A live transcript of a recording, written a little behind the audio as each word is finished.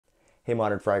Hey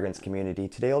Modern Fragrance community,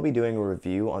 today I'll be doing a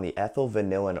review on the Ethyl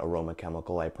Vanillin aroma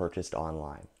chemical I purchased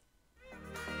online.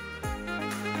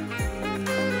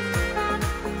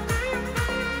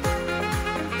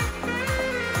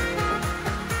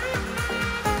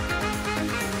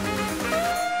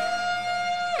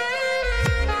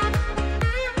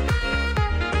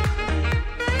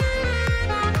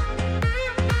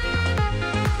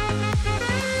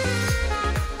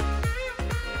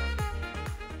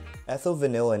 Ethyl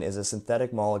vanillin is a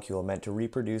synthetic molecule meant to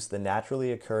reproduce the naturally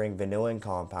occurring vanillin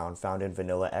compound found in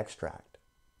vanilla extract.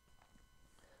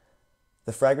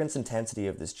 The fragrance intensity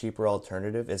of this cheaper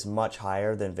alternative is much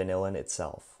higher than vanillin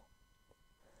itself,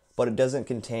 but it doesn't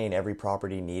contain every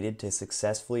property needed to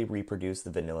successfully reproduce the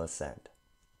vanilla scent.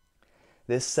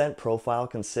 This scent profile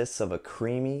consists of a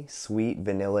creamy, sweet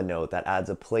vanilla note that adds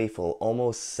a playful,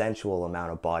 almost sensual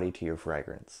amount of body to your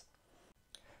fragrance.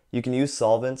 You can use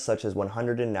solvents such as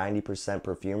 190%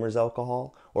 perfumer's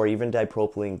alcohol or even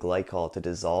dipropylene glycol to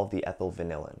dissolve the ethyl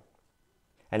vanillin,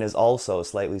 and is also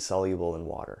slightly soluble in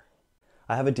water.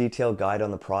 I have a detailed guide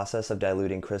on the process of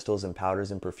diluting crystals and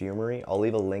powders in perfumery. I'll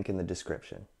leave a link in the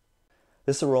description.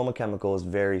 This aroma chemical is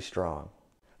very strong.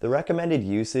 The recommended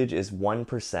usage is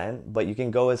 1%, but you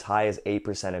can go as high as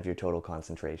 8% of your total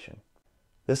concentration.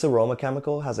 This aroma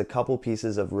chemical has a couple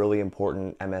pieces of really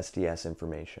important MSDS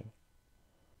information.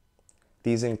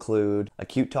 These include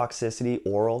acute toxicity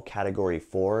oral category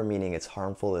 4, meaning it's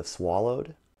harmful if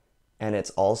swallowed, and it's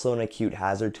also an acute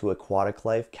hazard to aquatic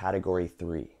life category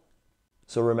 3.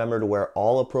 So remember to wear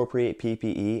all appropriate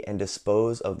PPE and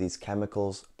dispose of these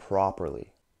chemicals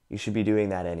properly. You should be doing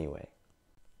that anyway.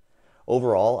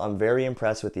 Overall, I'm very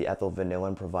impressed with the ethyl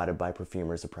vanillin provided by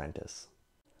Perfumer's Apprentice.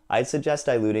 I'd suggest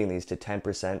diluting these to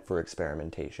 10% for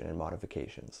experimentation and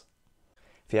modifications.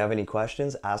 If you have any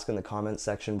questions, ask in the comments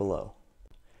section below.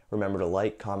 Remember to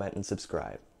like, comment, and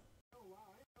subscribe.